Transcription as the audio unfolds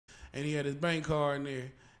and he had his bank card in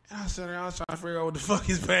there. And I sat there, I was trying to figure out what the fuck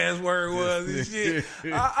his password was and shit.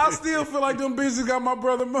 I still feel like them bitches got my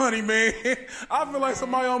brother money, man. I feel like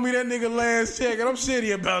somebody owe me that nigga last check, and I'm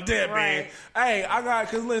shitty about that, man. Hey,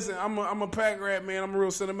 cause listen, I'm a pack rat, man. I'm a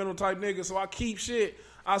real sentimental type nigga, so I keep shit.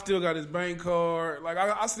 I still got his bank card. Like,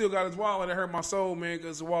 I still got his wallet. That hurt my soul, man,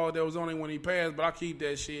 because the wallet that was only when he passed, but I keep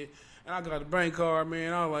that shit. And I got the bank card,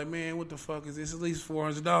 man. I was like, man, what the fuck is this? At least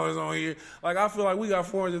 $400 on here. Like, I feel like we got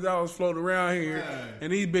 $400 floating around here,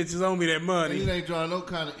 and these bitches owe me that money. And you ain't drawing no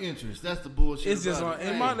kind of interest. That's the bullshit. It's just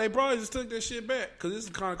they probably just took that shit back because this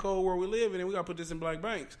is the kind of cold world we live in, and we got to put this in black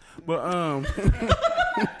banks. But on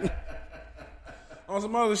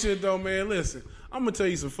some other shit, though, man, listen. I'm going to tell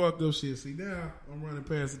you some fucked up shit. See, now I'm running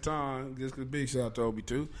past the time just because Big Shot told me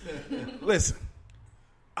to. Listen,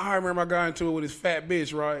 I remember I got into it with this fat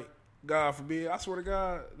bitch, right? God forbid. I swear to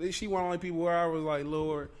God, she one of the only people where I was like,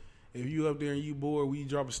 Lord, if you up there and you bored, will you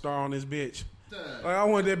drop a star on this bitch? Like, I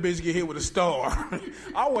want that bitch to get hit with a star.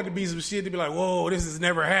 I want to be some shit to be like, whoa, this has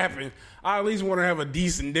never happened. I at least want to have a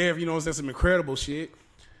decent death, you know what I'm saying? Some incredible shit.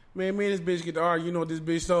 Man, me and this bitch get to argue. You know what this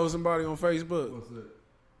bitch told somebody on Facebook? What's that?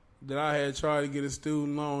 That I had tried to get a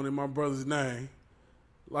student loan in my brother's name.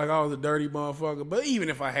 Like I was a dirty motherfucker. But even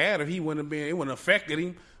if I had, it wouldn't have affected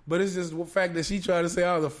him. But it's just the fact that she tried to say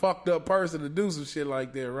I was a fucked up person to do some shit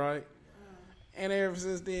like that, right? And ever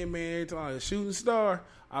since then, man, every time I was a shooting star,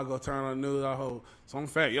 I go turn on the news, I hope some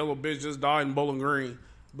fat yellow bitch just died in Bowling Green.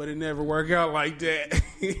 But it never worked out like that.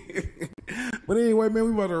 But anyway, man,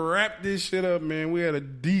 we about to wrap this shit up, man. We had a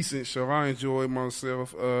decent show. I enjoyed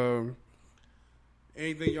myself.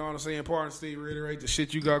 Anything y'all want to say in part, Steve, reiterate the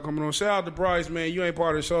shit you got coming on. Shout out to Bryce, man. You ain't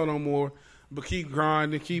part of the show no more. But keep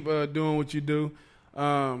grinding. Keep doing what you do.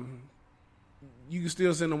 You can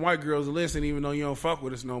still send the white girls a listen even though you don't fuck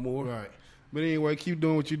with us no more. Right. But anyway, keep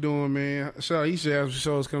doing what you're doing, man. Shout out, he should have some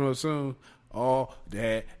shows coming up soon. All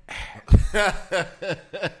that.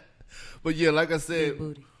 But yeah, like I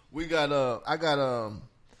said, we got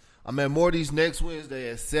I'm at Morty's next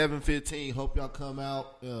Wednesday at 7:15. Hope y'all come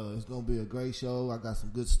out. It's gonna be a great show. I got some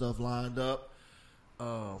good stuff lined up.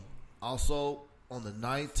 Also on the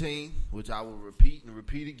 19th, which I will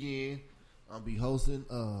repeat again, I'll be hosting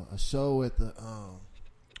a show at the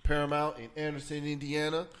Paramount in Anderson,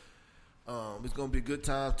 Indiana. It's gonna be a good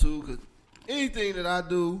time too, because anything that I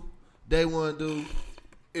do, they want to do,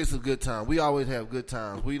 it's a good time. We always have good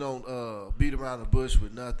times. We don't beat around the bush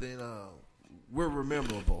with nothing. We're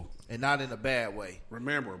rememberable, and not in a bad way.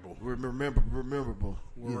 Memorable. We're rememberable.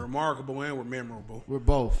 We're remarkable and we're memorable. We're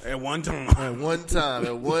both. At one time. At one time.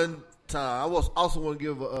 I also want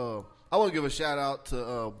to give a shout out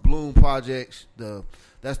to Bloom Projects.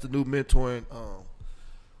 That's the new mentoring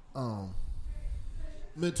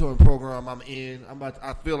program I'm in.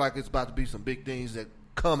 I feel like it's about to be some big things that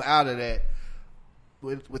come out of that.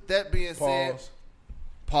 With that being said,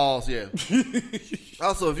 pause. Yeah.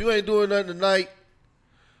 Also, if you ain't doing nothing tonight,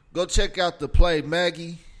 go check out the play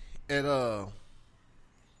Maggie at Madam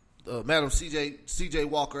CJ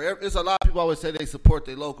Walker. It's a lot of people always say they support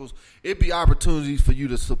their locals. It'd be opportunities for you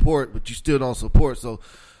to support, but you still don't support. So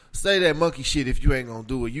say that monkey shit if you ain't gonna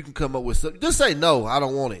do it. You can come up with something. Just say no. I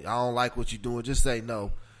don't want it. I don't like what you're doing. Just say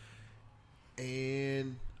no.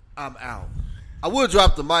 And I'm out. I would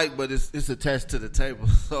drop the mic, but it's attached to the table.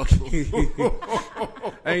 So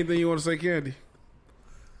anything you want to say, Candy?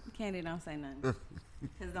 Candy don't say nothing.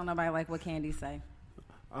 Because don't nobody like what Candy say.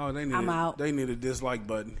 Oh, I'm out. They need a dislike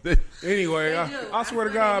button. Anyway, I swear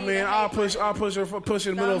to God, man, I'll push her in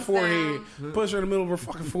the middle of her forehead. Push her in the middle of her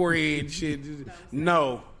fucking forehead. Shit,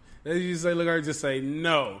 no. They just say, look at her, just say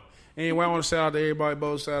no. Anyway, I want to shout out to everybody.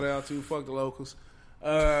 Both shout out to fuck the locals.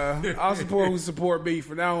 I'll support who support me.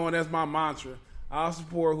 From now on, that's my mantra. I'll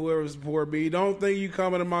support whoever support me. Don't think you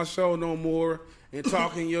coming to my show no more and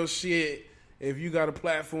talking your shit. If you got a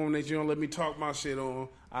platform that you don't let me talk my shit on,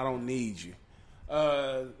 I don't need you.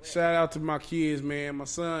 Shout out to my kids, man. My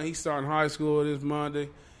son, he's starting high school this Monday,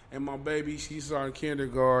 and my baby, she's starting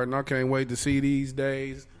kindergarten. I can't wait to see these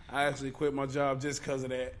days. I actually quit my job just because of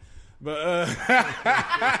that. But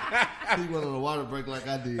he went on a water break like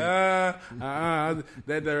I did.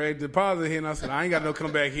 That direct deposit hit, and I said, I ain't got no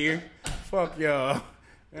come back here. Fuck y'all.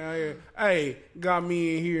 Hey, got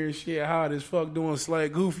me in here and shit hot as fuck doing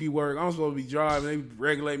slag goofy work. I'm supposed to be driving. They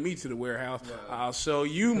regulate me to the warehouse. I'll show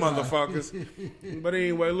you motherfuckers. But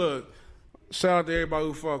anyway, look. Shout out to everybody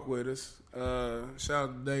who fuck with us. Shout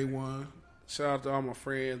out to Day One. Shout out to all my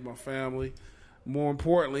friends, my family. More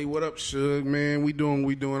importantly, what up, Suge, man? We doing what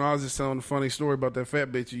we doing. I was just telling a funny story about that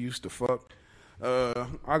fat bitch you used to fuck. I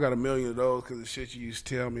got 1 million of those because of shit you used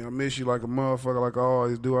to tell me. I miss you like a motherfucker like I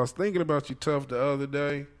always do. I was thinking about you tough the other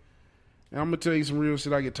day, And I'm gonna tell you some real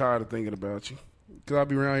shit. I get tired of thinking about you, cause I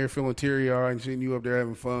be around here feeling teary-eyed and seeing you up there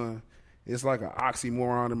having fun. It's like an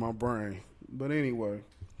oxymoron in my brain. But anyway,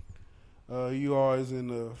 you always in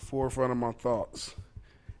the forefront of my thoughts.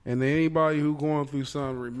 And then anybody who going through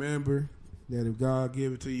something, remember that if God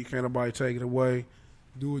give it to you, can't nobody take it away.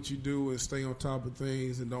 Do what you do and stay on top of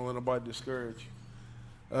things, and don't let nobody discourage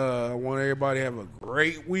you. I want everybody to have a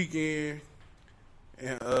great weekend,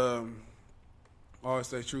 and always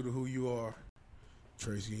stay true to who you are.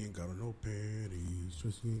 Tracy ain't got no panties.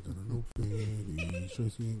 Tracy ain't got no panties.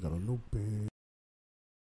 Tracy ain't got no panties.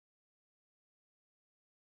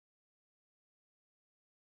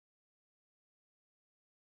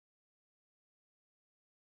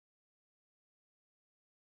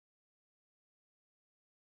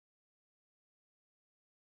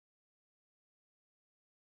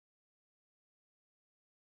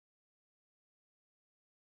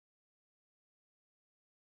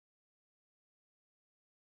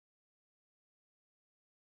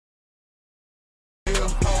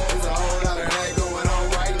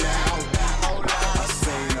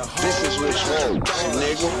 This is Rich Holmes,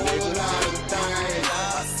 nigga.